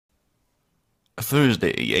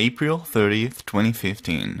Thursday, April 30th,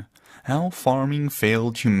 2015. How farming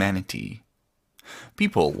failed humanity.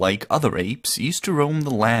 People, like other apes, used to roam the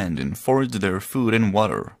land and forage their food and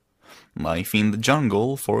water. Life in the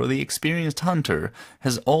jungle, for the experienced hunter,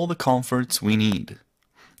 has all the comforts we need.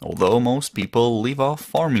 Although most people live off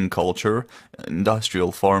farming culture,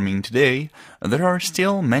 industrial farming today, there are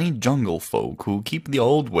still many jungle folk who keep the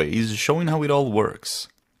old ways, showing how it all works.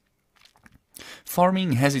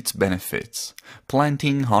 Farming has its benefits.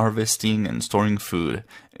 Planting, harvesting, and storing food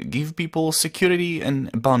give people security and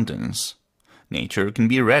abundance. Nature can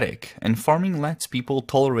be erratic, and farming lets people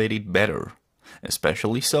tolerate it better.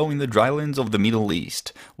 Especially so in the drylands of the Middle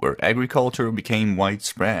East, where agriculture became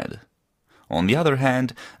widespread. On the other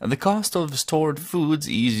hand, the cost of stored foods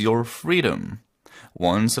is your freedom.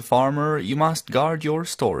 Once a farmer, you must guard your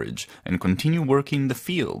storage and continue working the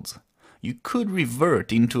fields. You could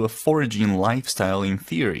revert into a foraging lifestyle in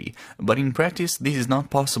theory, but in practice this is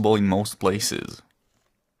not possible in most places.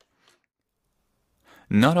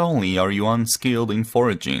 Not only are you unskilled in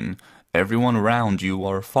foraging, everyone around you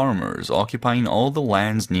are farmers occupying all the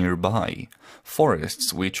lands nearby.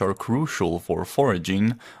 Forests, which are crucial for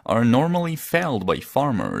foraging, are normally felled by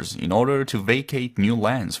farmers in order to vacate new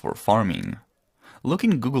lands for farming. Look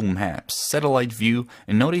in Google Maps, satellite view,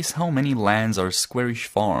 and notice how many lands are squarish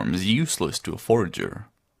farms useless to a forager.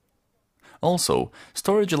 Also,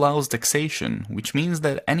 storage allows taxation, which means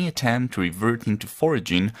that any attempt to revert into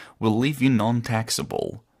foraging will leave you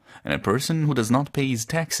non-taxable. And a person who does not pay his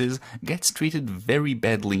taxes gets treated very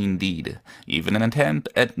badly indeed. Even an attempt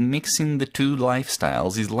at mixing the two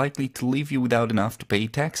lifestyles is likely to leave you without enough to pay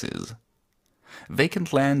taxes.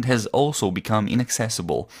 Vacant land has also become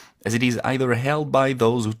inaccessible, as it is either held by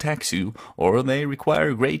those who tax you, or they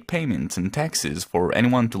require great payments and taxes for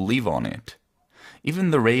anyone to live on it.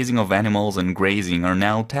 Even the raising of animals and grazing are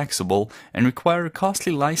now taxable and require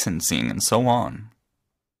costly licensing and so on.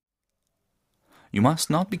 You must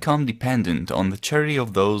not become dependent on the charity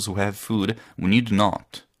of those who have food when you do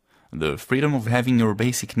not. The freedom of having your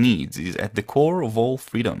basic needs is at the core of all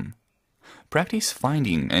freedom. Practice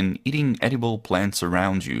finding and eating edible plants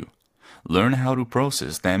around you. Learn how to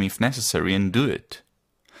process them if necessary and do it.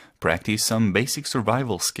 Practice some basic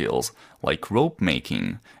survival skills like rope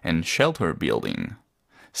making and shelter building.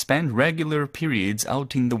 Spend regular periods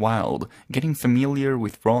out in the wild, getting familiar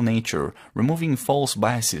with raw nature, removing false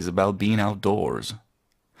biases about being outdoors.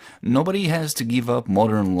 Nobody has to give up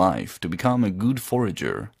modern life to become a good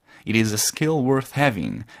forager. It is a skill worth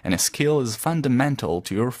having, and a skill is fundamental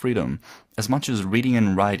to your freedom, as much as reading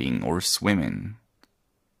and writing or swimming.